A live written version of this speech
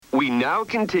We now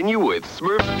continue with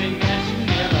Smurf.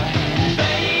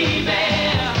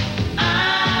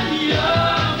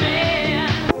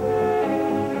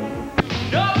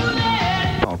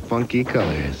 All funky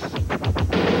colors.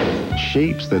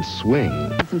 Shapes that swing.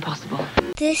 It's impossible.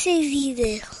 This is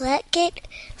the Eclectic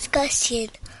Discussion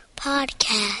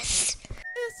Podcast.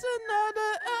 It's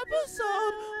another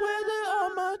episode where did all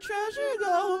my treasure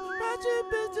go? Ratchet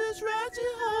bitches,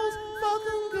 ratchet hoes, fuck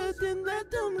them good, then let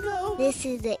them go. This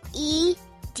is the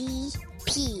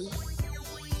EDP.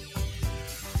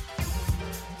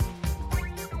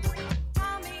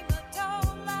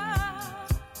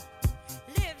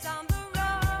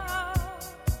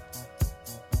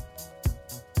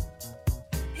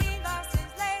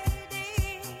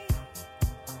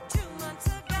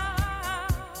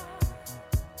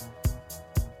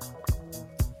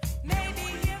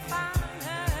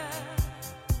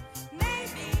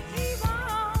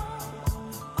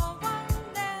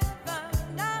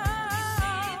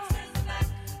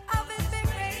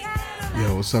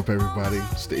 Yo, what's up, everybody?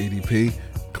 It's the EDP,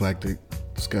 Eclectic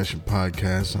Discussion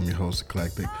Podcast. I'm your host,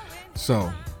 Eclectic.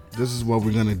 So, this is what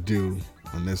we're going to do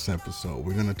on this episode.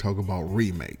 We're going to talk about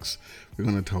remakes. We're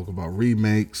going to talk about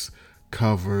remakes,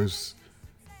 covers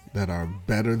that are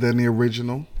better than the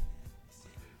original.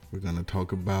 We're going to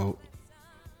talk about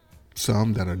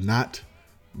some that are not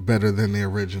better than the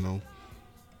original.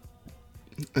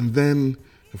 And then,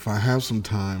 if I have some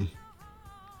time,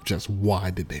 just why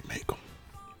did they make them?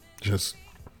 Just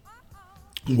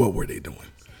what were they doing?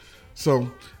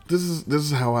 So this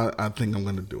is how I think I'm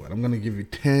going to do it. I'm going to give you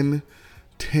 10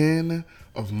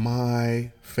 of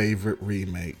my favorite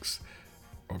remakes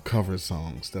or cover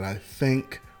songs that I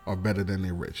think are better than the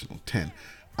original. 10.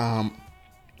 I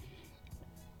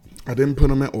didn't put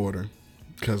them in order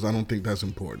because I don't think that's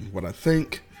important. What I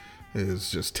think is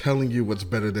just telling you what's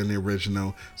better than the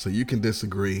original so you can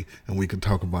disagree and we can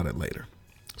talk about it later.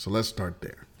 So let's start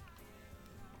there.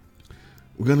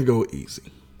 We're going to go easy.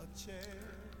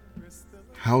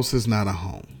 House is not a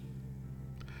home.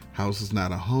 House is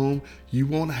not a home. You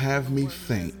won't have me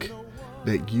think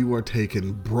that you are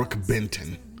taking Brooke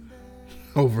Benton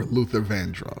over Luther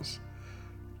Vandross.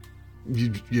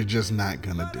 You're just not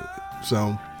going to do it.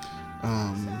 So,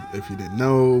 if you didn't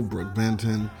know, Brooke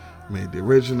Benton made the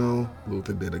original.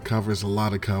 Luther did a cover. It's a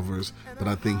lot of covers, but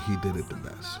I think he did it the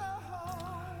best.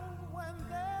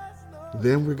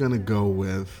 Then we're going to go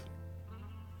with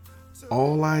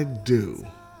All I Do.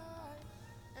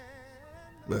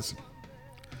 Listen,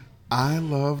 I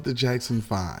love the Jackson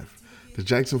 5. The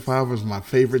Jackson 5 is my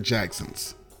favorite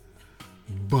Jacksons.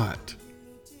 But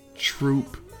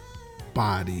Troop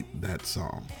bodied that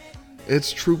song.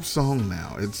 It's Troop's song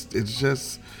now. It's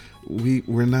just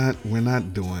we're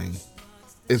not doing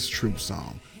it's Troop's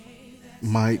song.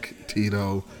 Mike,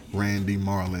 Tito, Randy,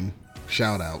 Marlon,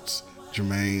 shout outs,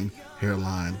 Jermaine,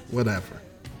 Hairline, whatever.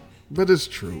 But it's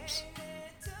Troop's.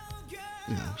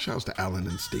 You know, shouts to Alan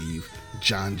and Steve,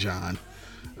 John.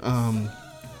 All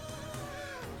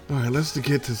right, let's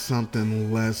get to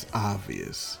something less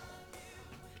obvious.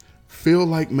 Feel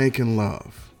Like Making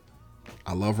Love.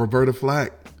 I love Roberta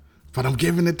Flack, but I'm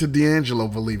giving it to D'Angelo,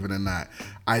 believe it or not.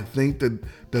 I think that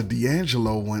the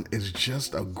D'Angelo one is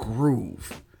just a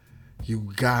groove.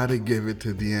 You gotta give it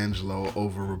to D'Angelo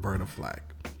over Roberta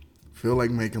Flack. Feel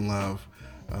Like Making Love,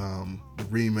 the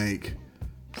remake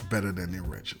is better than the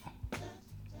original.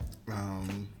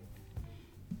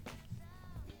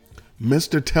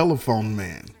 Mr. Telephone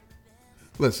Man.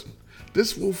 Listen,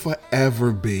 this will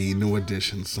forever be New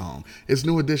Edition song. It's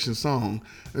New Edition song,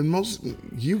 and most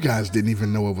you guys didn't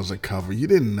even know it was a cover. You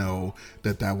didn't know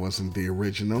that wasn't the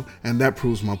original, and that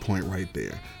proves my point right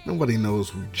there. Nobody knows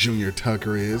who Junior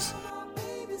Tucker is.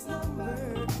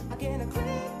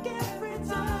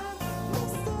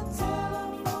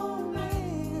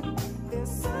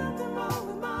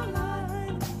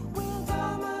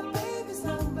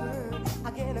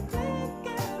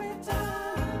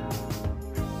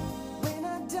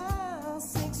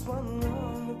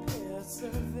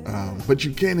 But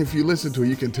you can, if you listen to it,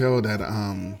 you can tell that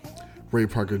Ray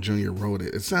Parker Jr. wrote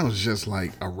it. It sounds just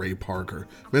like a Ray Parker.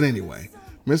 But anyway,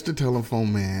 Mr.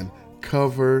 Telephone Man,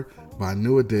 cover by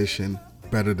New Edition,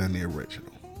 better than the original.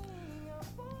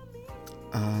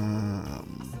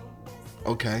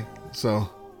 Okay, so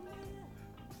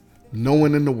No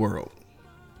One in the World.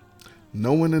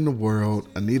 No One in the World,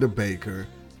 Anita Baker,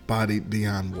 bodied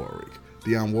Dionne Warwick.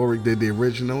 Dionne Warwick did the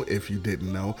original, if you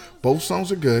didn't know. Both songs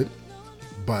are good,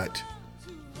 but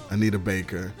Anita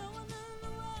Baker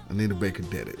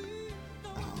did it.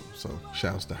 So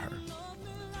shouts to her.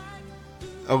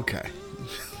 Okay.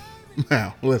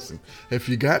 Now, listen, if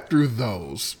you got through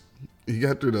those, You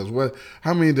got through those. What?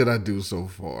 How many did I do so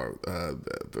far?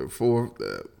 4,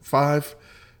 5.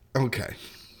 Okay.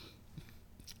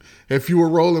 If you were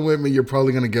rolling with me, you're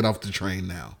probably gonna get off the train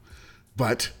now.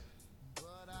 But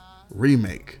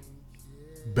remake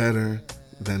better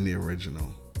than the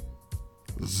original.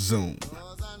 Zoom.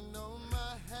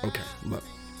 Okay, look.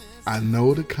 I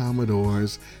know the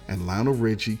Commodores and Lionel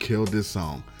Richie killed this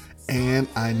song, and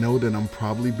I know that I'm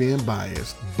probably being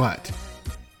biased, but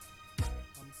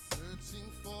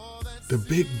the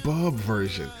Big Bub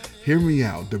version, hear me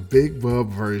out, the Big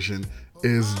Bub version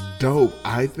is dope.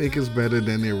 I think it's better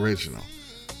than the original.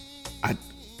 I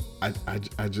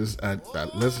just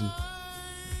listen.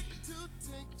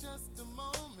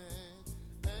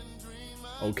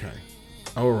 Okay.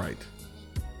 All right.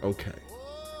 Okay.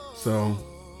 So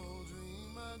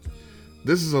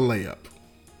this is a layup.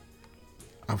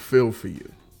 I feel for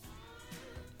you.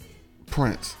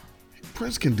 Prince.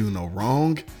 Prince can do no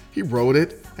wrong. He wrote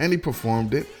it and he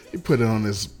performed it. He put it on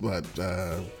his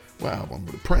album,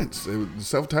 Prince. It was a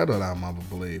self-titled album, I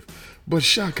believe. But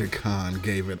Chaka Khan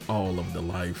gave it all of the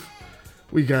life.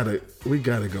 We gotta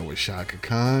go with Chaka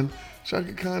Khan.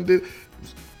 Chaka Khan did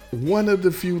one of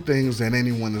the few things that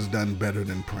anyone has done better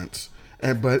than Prince.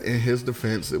 But in his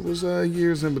defense, it was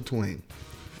years in between.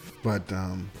 But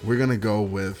we're going to go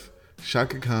with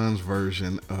Chaka Khan's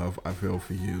version of I Feel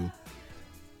For You.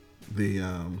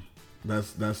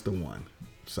 That's the one.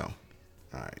 So,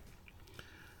 all right.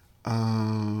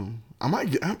 I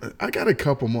got a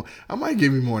couple more. I might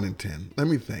give you more than 10. Let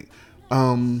me think.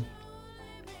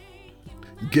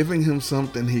 Giving him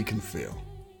something he can feel.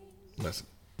 Listen.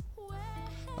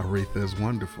 Aretha is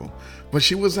wonderful, but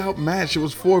she was outmatched. It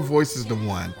was 4 voices to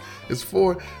 1. It's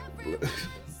 4.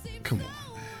 Come on,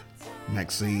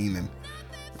 Maxine and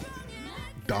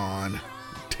Dawn,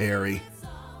 Terry.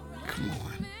 Come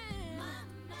on,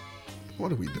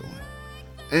 what are we doing?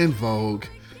 En Vogue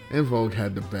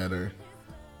had the better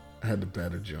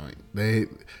joint.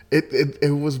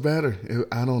 It was better.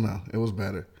 I don't know. It was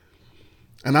better,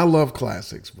 and I love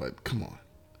classics, but come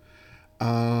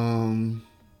on.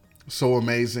 So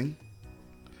Amazing.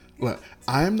 Look,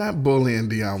 I am not bullying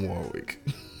Dionne Warwick.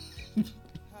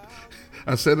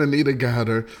 I said Anita got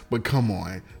her, but come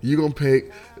on. You gonna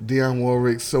pick Dionne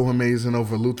Warwick So Amazing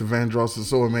over Luther Vandross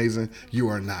So Amazing? You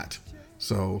are not.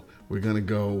 So we're gonna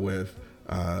go with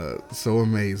So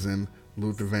Amazing,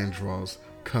 Luther Vandross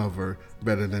cover,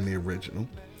 better than the original.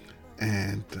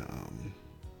 And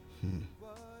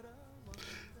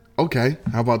okay,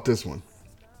 how about this one?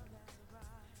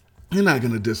 You're not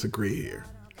going to disagree here.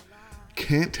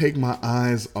 Can't Take My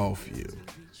Eyes Off You.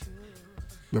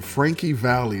 The Frankie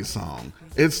Valli song.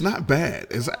 It's not bad.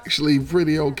 It's actually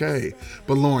pretty okay.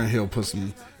 But Lauryn Hill put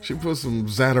some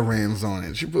Zatarans on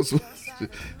it. She put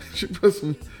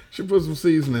some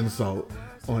seasoning salt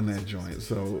on that joint.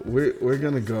 So we're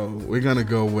gonna go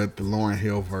with the Lauryn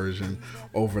Hill version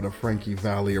over the Frankie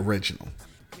Valli original.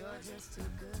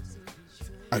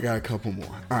 I got a couple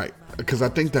more. All right, because I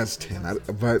think that's 10.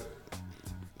 But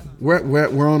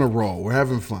we're on a roll. We're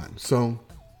having fun. So,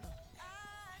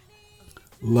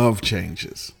 Love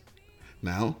Changes.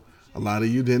 Now, a lot of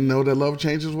you didn't know that Love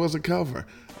Changes was a cover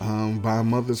by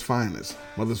Mother's Finest.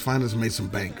 Mother's Finest made some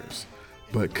bangers,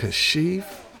 but Kashif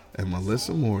and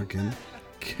Melissa Morgan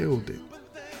killed it.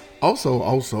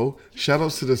 Also, shout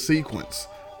outs to The Sequence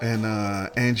and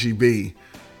Angie B.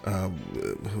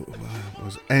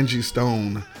 Was Angie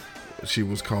Stone. She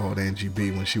was called Angie B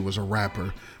when she was a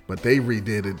rapper, but they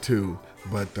redid it too.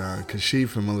 But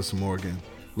Kashif and Melissa Morgan,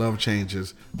 Love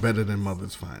Changes, better than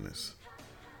Mother's Finest.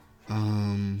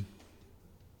 2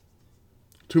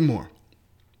 more.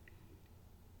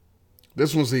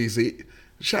 This one's easy.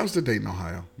 Shouts to Dayton,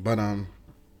 Ohio. But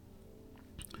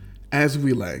As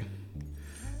We Lay,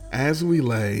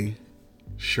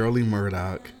 Shirley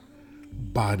Murdoch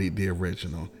bodied the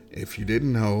original. If you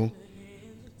didn't know,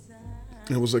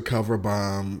 it was a cover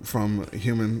from the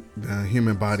Human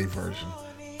Body version.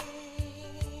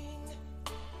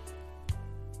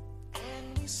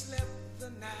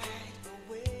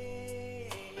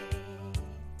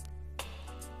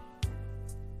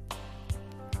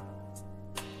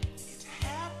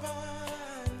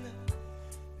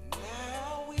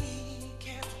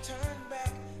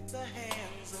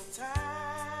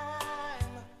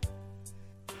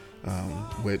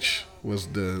 Which was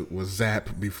Zap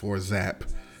before Zap,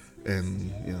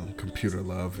 and Computer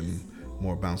Love and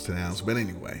more Bounce to Downs. But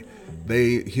anyway,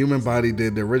 Human Body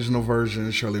did the original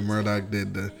version. Shirley Murdoch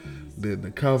did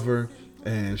the cover,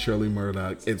 and Shirley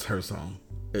Murdoch, it's her song.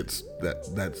 That's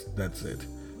it.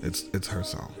 It's her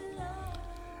song.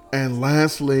 And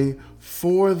lastly,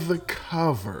 for the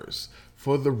covers,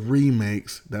 for the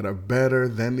remakes that are better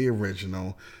than the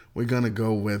original, we're going to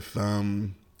go with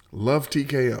Love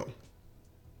TKO.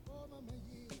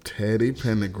 Teddy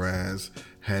Pendergrass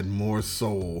had more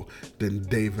soul than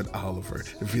David Oliver.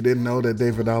 If you didn't know that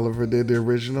David Oliver did the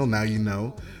original, now you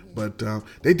know. But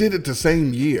they did it the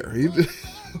same year.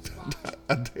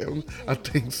 I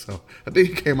think so. I think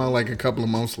it came out like a couple of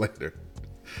months later.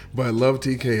 But Love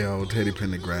TKO, Teddy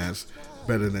Pendergrass,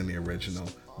 better than the original.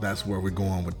 That's where we're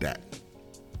going with that.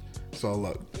 So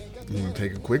look, we're going to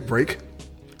take a quick break,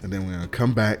 and then we're going to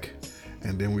come back,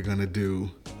 and then we're going to do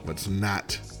what's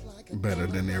not better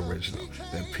than the original.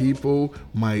 That people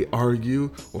might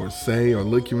argue or say or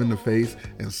look you in the face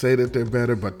and say that they're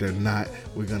better, but they're not.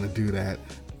 We're going to do that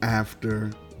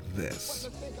after this.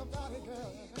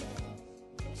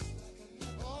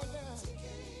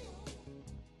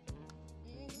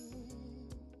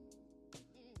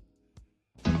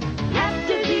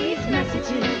 After these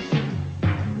messages,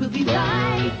 we'll be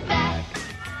right back.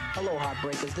 Hello,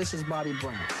 Heartbreakers. This is Bobby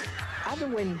Brown. I've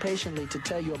been waiting patiently to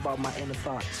tell you about my inner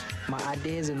thoughts, my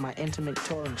ideas, and my intimate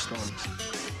touring stories.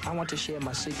 I want to share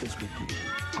my secrets with you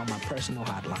on my personal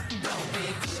hotline.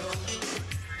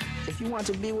 If you want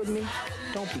to be with me,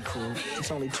 don't be cruel.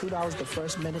 It's only $2 the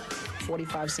first minute,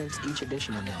 45 cents each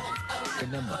additional minute.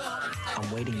 Remember, I'm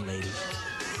waiting, ladies.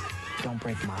 Don't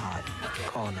break my heart.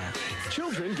 Call now.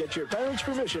 Children, get your parents'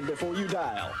 permission before you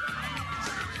dial.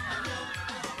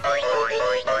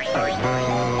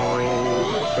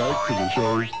 Back to the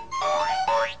show.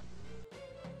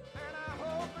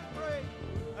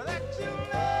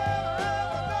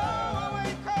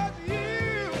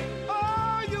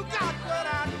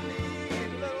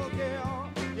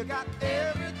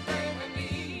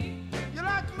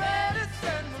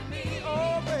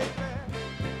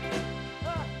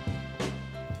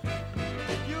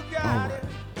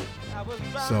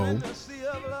 So,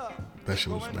 that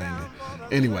shit was banging.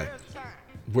 Anyway,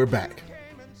 we're back.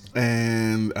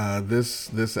 And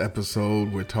this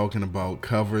episode, we're talking about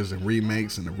covers and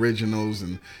remakes and originals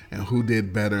and who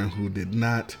did better and who did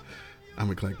not. I'm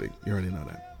eclectic. You already know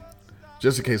that.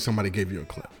 Just in case somebody gave you a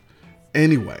clip.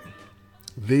 Anyway,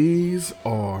 these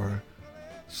are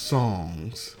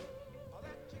songs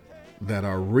that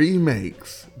are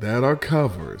remakes, that are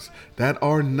covers, that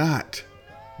are not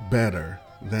better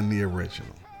than the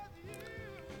original.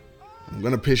 I'm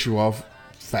going to piss you off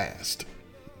fast.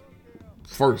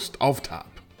 First, off top,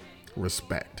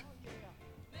 respect.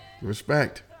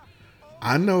 Respect.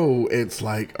 I know it's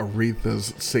like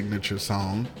Aretha's signature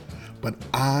song, but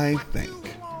I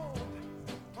think,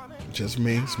 just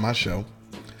me, it's my show,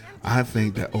 I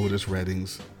think that Otis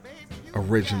Redding's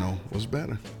original was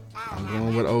better. I'm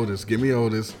going with Otis. Give me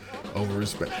Otis over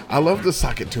Respect. I love the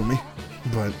Sock It To Me,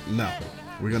 but no,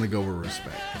 we're going to go with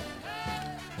Respect.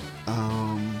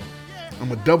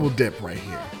 I'm a double dip right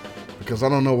here because I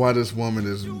don't know why this woman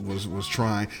was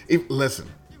trying. Listen,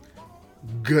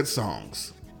 good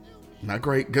songs. Not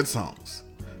great, good songs.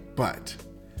 But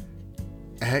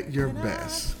at your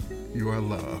best, you are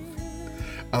loved.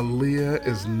 Aaliyah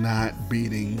is not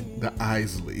beating the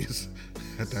Isleys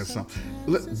at that song.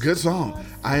 Look, good song.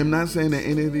 I am not saying that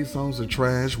any of these songs are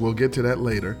trash. We'll get to that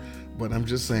later. But I'm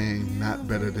just saying not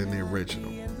better than the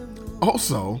original.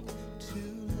 Also,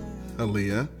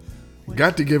 Aaliyah,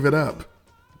 got to give it up.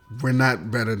 We're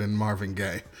not better than Marvin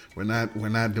Gaye. We're not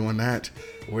doing that.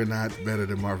 We're not better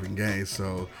than Marvin Gaye.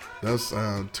 So that's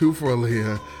 2 for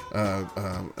Aaliyah,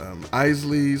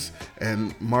 Isleys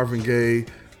and Marvin Gaye,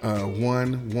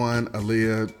 1,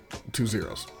 Aaliyah, 2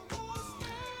 zeros.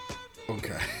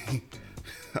 Okay.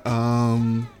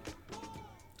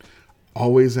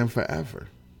 Always and Forever.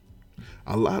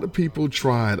 A lot of people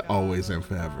tried Always and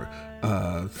Forever.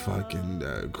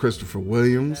 Christopher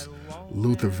Williams,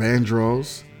 Luther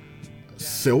Vandross,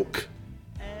 Silk.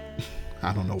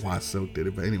 I don't know why Silk did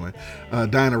it, but anyway.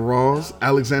 Diana Ross,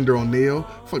 Alexander O'Neal.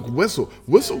 Whistle.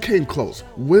 Whistle came close.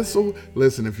 Whistle,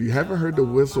 listen, if you haven't heard the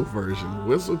Whistle version,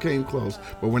 Whistle came close,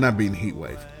 but we're not beating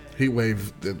Heatwave.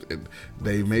 Heatwave,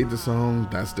 they made the song,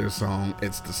 that's their song,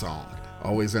 it's the song.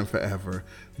 Always and Forever.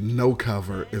 No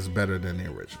cover is better than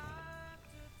the original.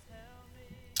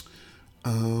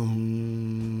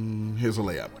 Here's a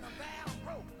layup.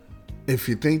 If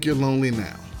you think you're lonely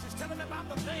now,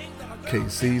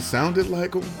 KC sounded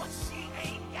like him.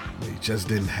 He just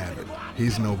didn't have it.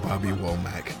 He's no Bobby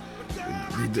Womack.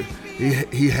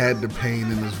 He had the pain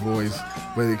in his voice,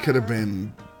 but it could have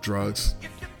been drugs,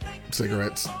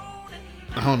 cigarettes.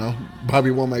 I don't know.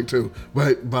 Bobby Womack too,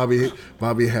 but Bobby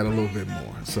had a little bit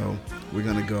more. So we're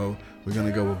gonna go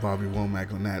with Bobby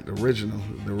Womack on that. The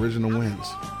original wins.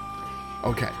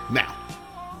 Okay, now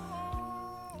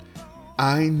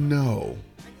I know,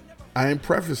 I am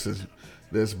prefacing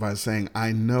this by saying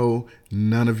I know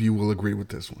none of you will agree with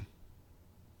this one.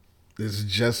 This is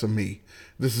just a me.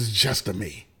 This is just a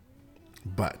me.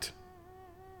 But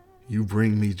you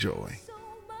bring me joy.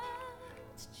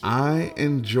 I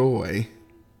enjoy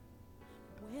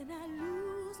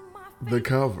the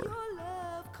cover.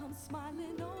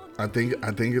 I think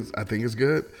it's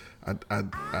good. I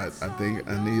think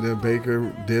Anita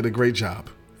Baker did a great job.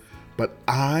 But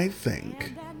I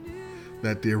think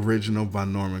that the original by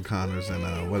Norman Connors and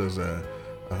Aretha.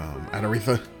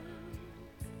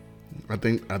 I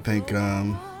think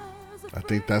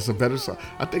that's a better song.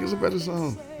 I think it's a better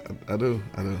song. I do.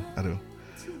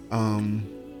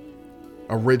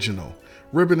 Original,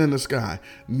 Ribbon in the Sky.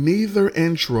 Neither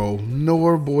intro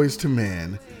nor Boys to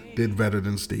Men did better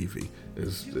than Stevie.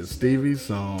 It's Stevie's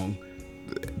song.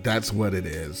 That's what it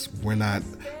is.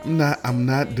 I'm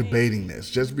not debating this.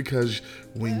 Just because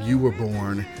when you were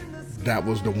born, that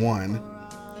was the one.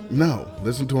 No,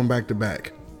 listen to them back to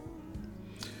back.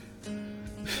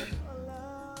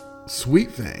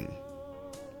 Sweet Thing.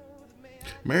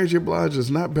 Mary J. Blige is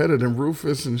not better than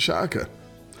Rufus and Shaka.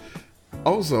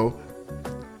 Also,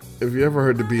 if you ever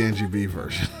heard the BNGB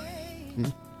version,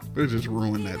 we just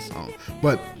ruined that song.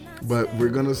 But we're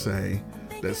gonna say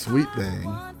that Sweet Thing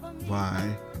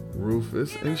by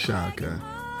Rufus and Shaka,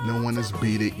 no one has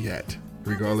beat it yet,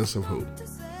 regardless of who.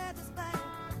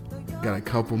 Got a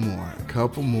couple more.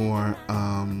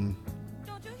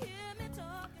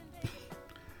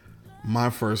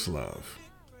 My First Love.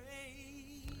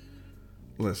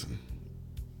 Listen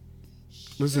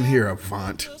here,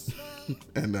 Avant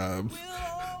and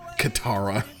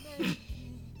Katara,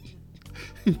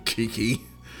 Kiki.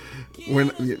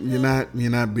 When you're not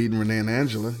beating Renee and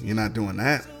Angela, you're not doing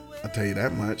that. I'll tell you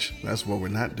that much. That's what we're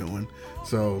not doing.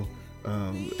 So,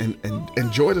 and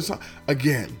enjoy the song.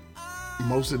 Again,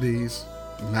 most of these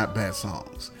not bad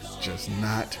songs, just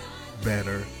not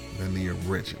better than the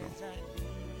original.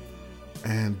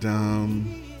 And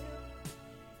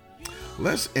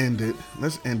let's end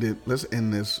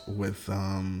this with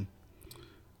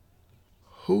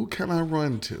Who Can I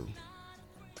Run To?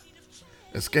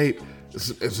 Escape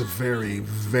is a very,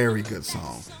 very good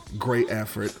song. Great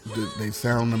effort. They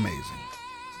sound amazing.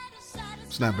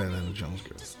 It's not better than the Jones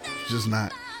Girls. It's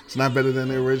not better than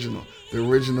the original. The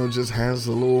original just has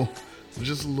a little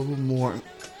more.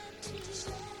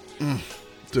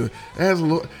 It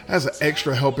has an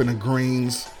extra helping of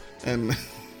greens and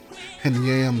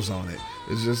yams on it.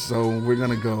 It's just so we're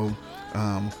gonna go.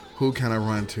 Who Can I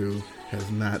Run To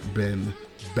has not been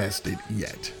bested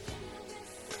yet.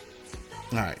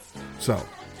 All right, so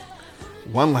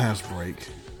one last break,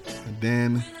 and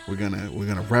then we're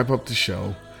gonna wrap up the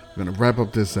show. We're gonna wrap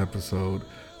up this episode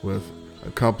with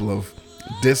a couple of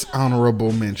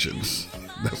dishonorable mentions.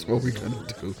 That's what we're gonna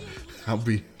do. I'll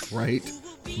be right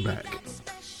back.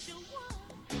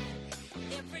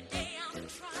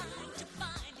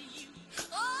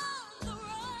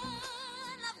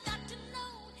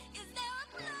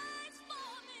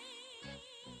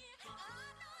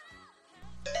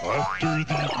 After these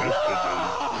messages,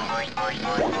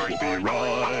 we'll be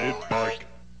right back.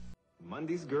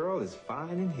 Monday's girl is fine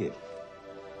and hip.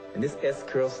 And this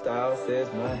S-curl style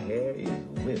says my hair is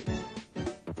whipped.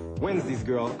 Wednesday's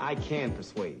girl, I can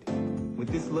persuade. With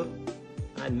this look,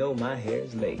 I know my hair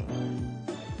is laid.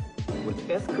 With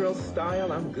S-curl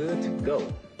style, I'm good to go.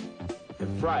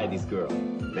 And Friday's girl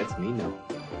lets me know.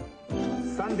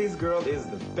 Sunday's girl is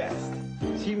the best.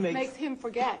 She makes him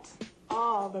forget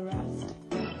all the rest.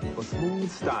 For smooth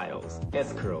styles,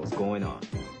 S-curls going on.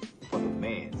 For the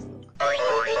man's look. Back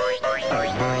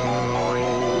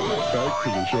to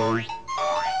the show.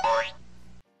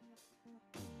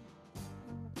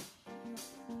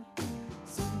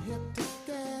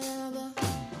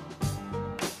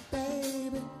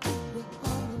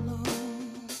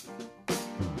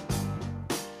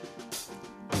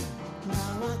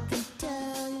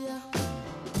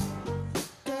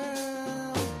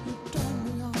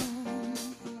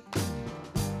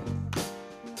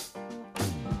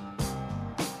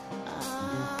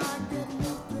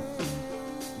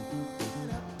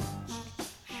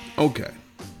 Okay.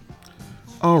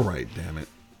 All right, damn it.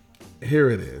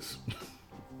 Here it is.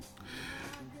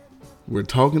 We're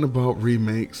talking about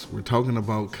remakes. We're talking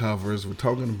about covers. We're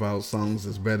talking about songs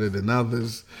that's better than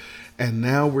others. And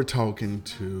now we're talking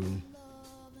to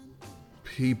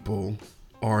people,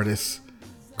 artists,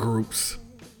 groups.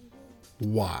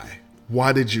 Why?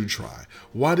 Why did you try?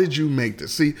 Why did you make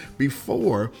this? See,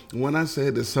 before, when I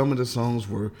said that some of the songs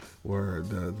were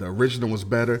the original was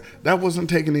better, that wasn't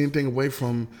taking anything away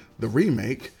from the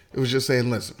remake. It was just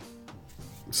saying, listen,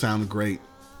 sounded great.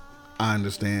 I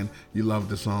understand. You love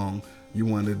the song. You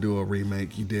wanted to do a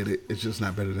remake. You did it. It's just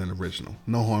not better than the original.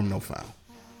 No harm, no foul.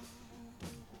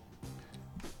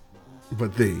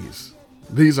 But these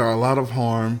are a lot of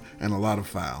harm and a lot of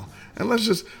foul. And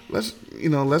let's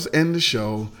end the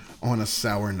show on a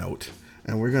sour note.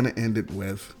 And we're going to end it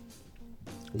with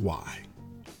Why.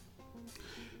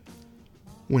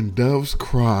 When Doves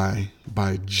Cry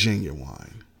by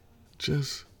Genuine.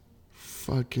 Just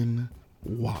fucking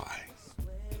why?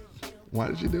 Why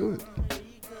did you do it?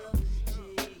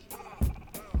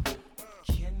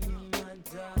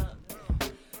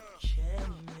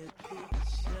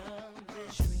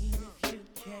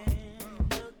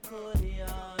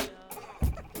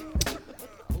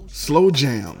 Slow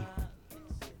Jam,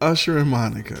 Usher and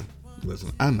Monica.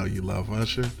 Listen, I know you love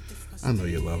Usher. I know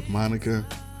you love Monica.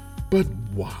 But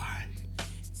why?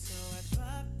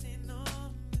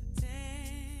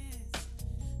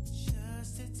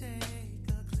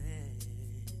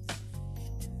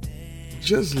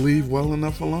 Just leave well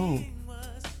enough alone.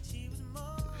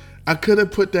 I could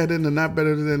have put that in the not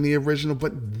better than the original,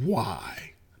 but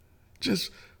why?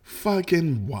 Just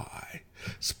fucking why?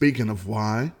 Speaking of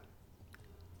why,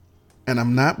 and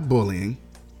I'm not bullying,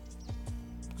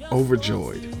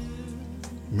 Overjoyed.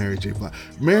 Mary J. Blige.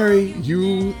 Mary,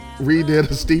 you redid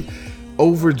a Steve.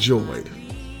 Overjoyed.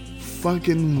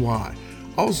 Fucking why?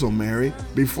 Also, Mary,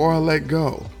 Before I Let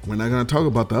Go. We're not going to talk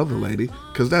about the other lady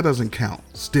because that doesn't count.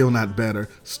 Still not better.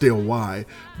 Still why?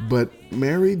 But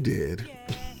Mary did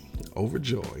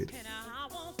Overjoyed.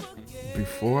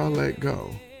 Before I Let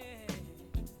Go.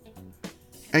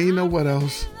 And you know what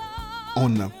else?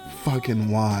 On the fucking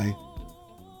why?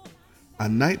 A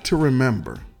Night to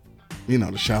Remember. You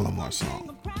know, the Shalimar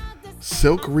song.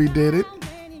 Silk redid it,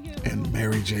 and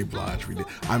Mary J. Blige redid it.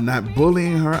 I'm not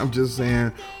bullying her. I'm just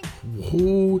saying,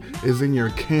 who is in your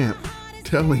camp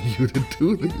telling you to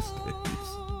do these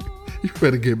things? You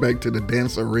better get back to the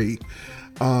dancery.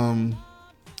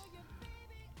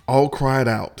 All Cried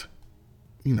Out.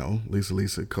 You know,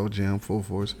 Lisa, Co-Jam, Full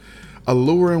Force.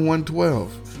 Allure and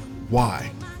 112.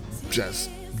 Why? Just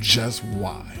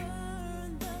why?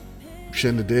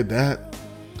 Shouldn't have did that.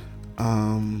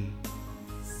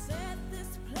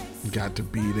 Got to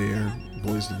Be There,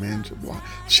 Boys to Men. Why?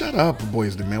 Shut up,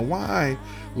 Boys to Men. Why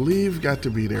leave Got to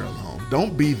Be There alone?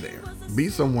 Don't be there. Be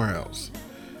somewhere else.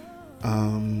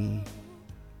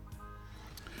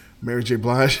 Mary J.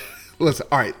 Blige. Listen,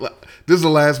 all right. This is the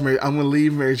last Mary. I'm gonna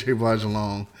leave Mary J. Blige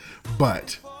alone,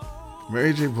 but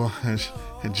Mary J. Blige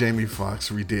and Jamie Foxx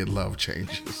redid Love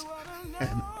Changes,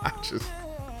 and I just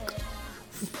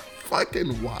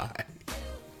fucking why?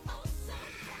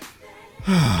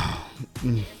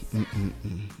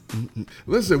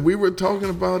 Listen, we were talking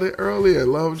about it earlier.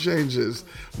 Love Changes.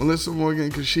 Melissa Morgan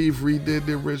and Kashif redid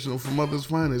the original for Mother's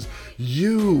Finest.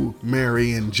 You,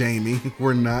 Mary and Jamie,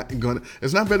 were not gonna.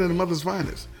 It's not better than Mother's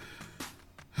Finest.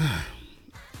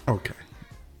 Okay.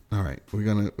 All right. We're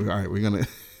gonna.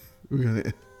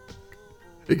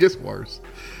 It gets worse.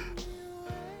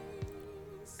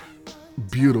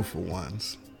 Beautiful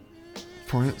Ones.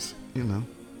 Prince, you know.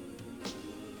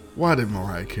 Why did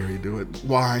Mariah Carey do it?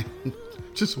 Why?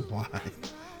 Just why?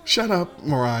 Shut up,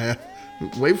 Mariah.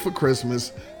 Wait for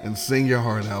Christmas and sing your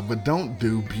heart out, but don't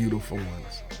do Beautiful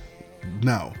Ones.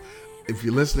 No. If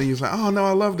you're listening, you're like, oh no,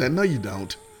 I love that. No, you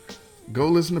don't. Go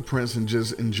listen to Prince and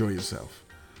just enjoy yourself.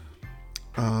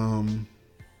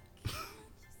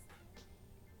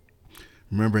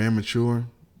 Remember Immature?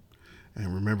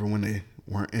 And remember when they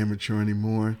weren't immature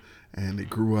anymore and they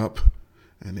grew up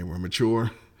and they were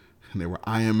mature? And they were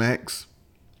IMX.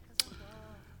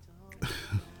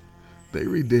 They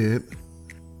redid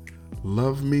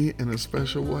Love Me in a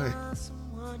Special Way.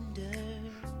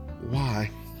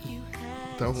 Why?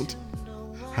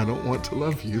 I don't want to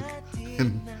love you.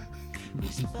 And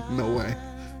no way.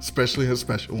 Especially a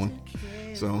special one.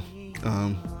 So,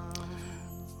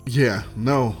 yeah,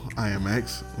 no,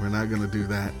 IMX. We're not going to do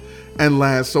that. And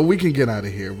last, so we can get out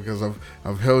of here because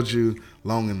I've held you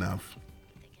long enough.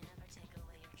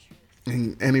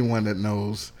 And anyone that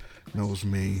knows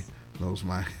me, knows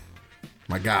my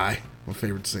guy, my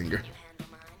favorite singer.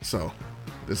 So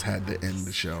this had to end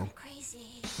the show.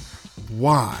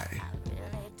 Why?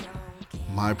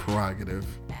 My prerogative,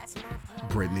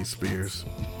 Britney Spears.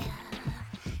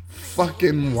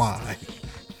 Fucking why?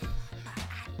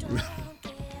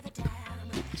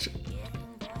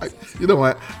 You know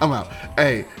what? I'm out.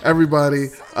 Hey, everybody,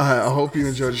 I hope you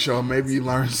enjoyed the show. Maybe you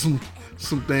learned some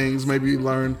things. Maybe you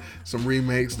learned some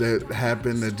remakes that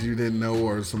happened that you didn't know,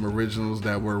 or some originals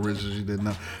that were originals you didn't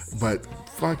know. But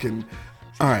fucking,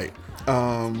 all right.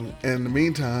 In the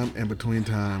meantime, in between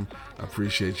time, I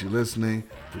appreciate you listening.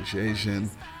 Appreciation.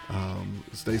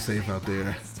 Stay safe out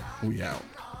there. We out.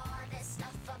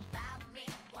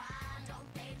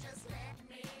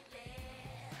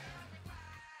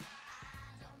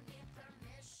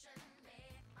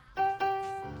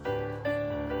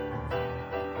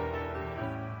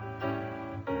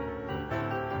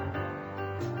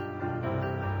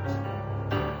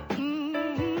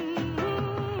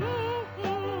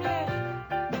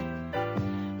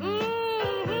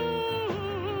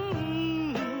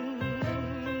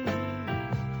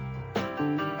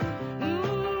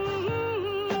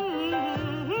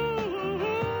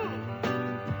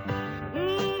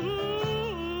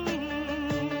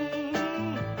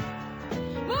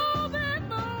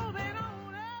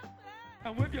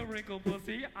 With your wrinkled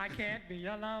pussy, I can't be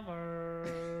your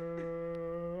lover.